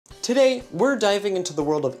Today, we're diving into the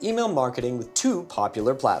world of email marketing with two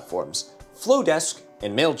popular platforms, Flodesk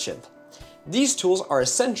and Mailchimp. These tools are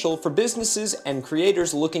essential for businesses and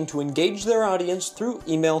creators looking to engage their audience through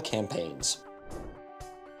email campaigns.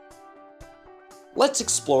 Let's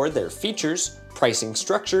explore their features, pricing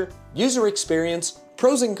structure, user experience,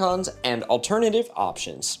 pros and cons, and alternative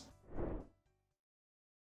options.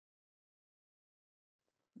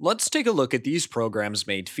 Let's take a look at these programs'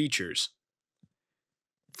 main features.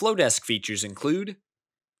 Flodesk features include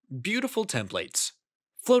beautiful templates.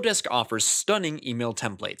 Flodesk offers stunning email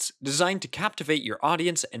templates designed to captivate your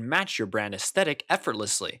audience and match your brand aesthetic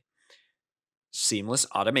effortlessly. Seamless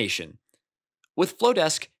automation. With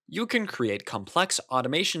Flodesk, you can create complex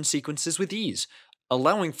automation sequences with ease,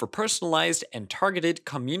 allowing for personalized and targeted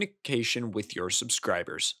communication with your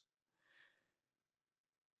subscribers.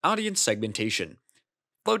 Audience segmentation.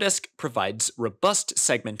 Flodesk provides robust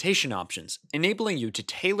segmentation options, enabling you to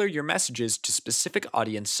tailor your messages to specific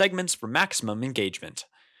audience segments for maximum engagement.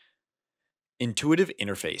 Intuitive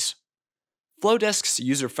interface. Flodesk's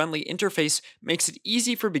user-friendly interface makes it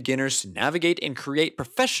easy for beginners to navigate and create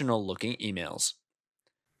professional-looking emails.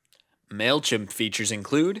 Mailchimp features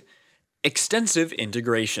include extensive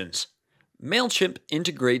integrations. Mailchimp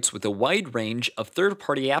integrates with a wide range of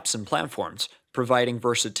third-party apps and platforms, providing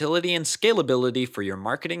versatility and scalability for your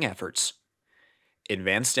marketing efforts.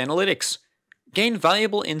 Advanced analytics. Gain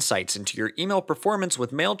valuable insights into your email performance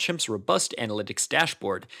with Mailchimp's robust analytics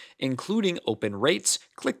dashboard, including open rates,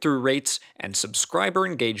 click-through rates, and subscriber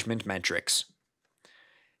engagement metrics.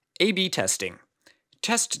 A/B testing.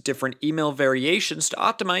 Test different email variations to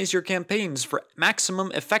optimize your campaigns for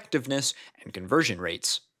maximum effectiveness and conversion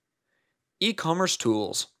rates. E-commerce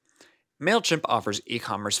tools. Mailchimp offers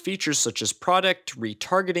e-commerce features such as product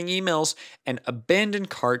retargeting emails and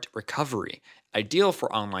abandoned cart recovery, ideal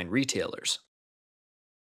for online retailers.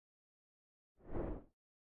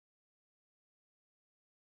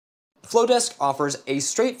 Flodesk offers a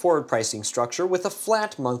straightforward pricing structure with a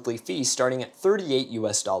flat monthly fee starting at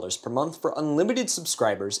 $38 per month for unlimited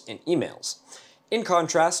subscribers and emails. In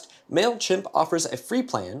contrast, Mailchimp offers a free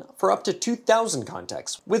plan for up to 2,000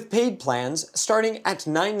 contacts, with paid plans starting at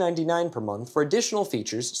 $9.99 per month for additional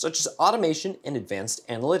features such as automation and advanced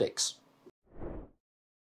analytics.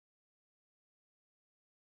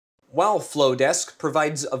 While Flodesk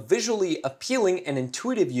provides a visually appealing and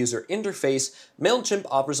intuitive user interface, Mailchimp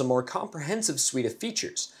offers a more comprehensive suite of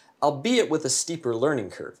features, albeit with a steeper learning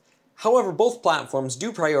curve. However, both platforms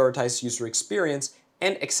do prioritize user experience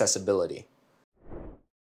and accessibility.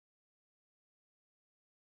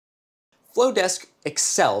 Flodesk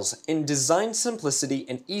excels in design simplicity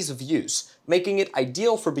and ease of use, making it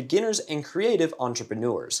ideal for beginners and creative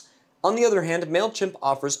entrepreneurs. On the other hand, Mailchimp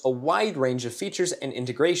offers a wide range of features and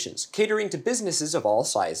integrations, catering to businesses of all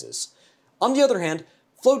sizes. On the other hand,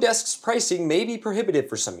 Flodesk's pricing may be prohibitive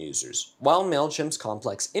for some users, while Mailchimp's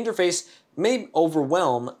complex interface may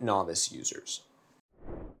overwhelm novice users.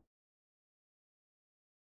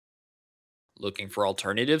 Looking for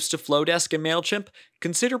alternatives to Flodesk and Mailchimp?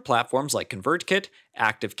 Consider platforms like ConvertKit,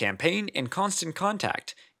 ActiveCampaign, and Constant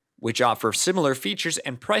Contact, which offer similar features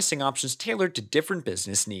and pricing options tailored to different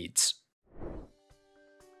business needs.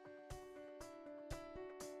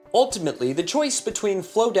 Ultimately, the choice between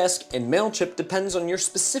Flodesk and Mailchimp depends on your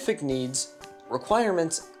specific needs,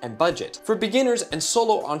 requirements, and budget. For beginners and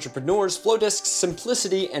solo entrepreneurs, Flodesk's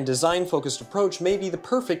simplicity and design-focused approach may be the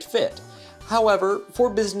perfect fit. However, for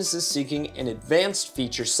businesses seeking an advanced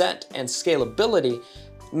feature set and scalability,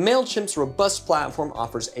 Mailchimp's robust platform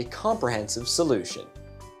offers a comprehensive solution.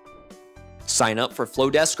 Sign up for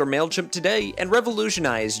Flodesk or Mailchimp today and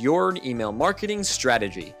revolutionize your email marketing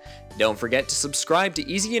strategy. Don't forget to subscribe to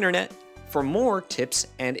EasyInternet for more tips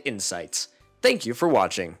and insights. Thank you for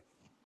watching.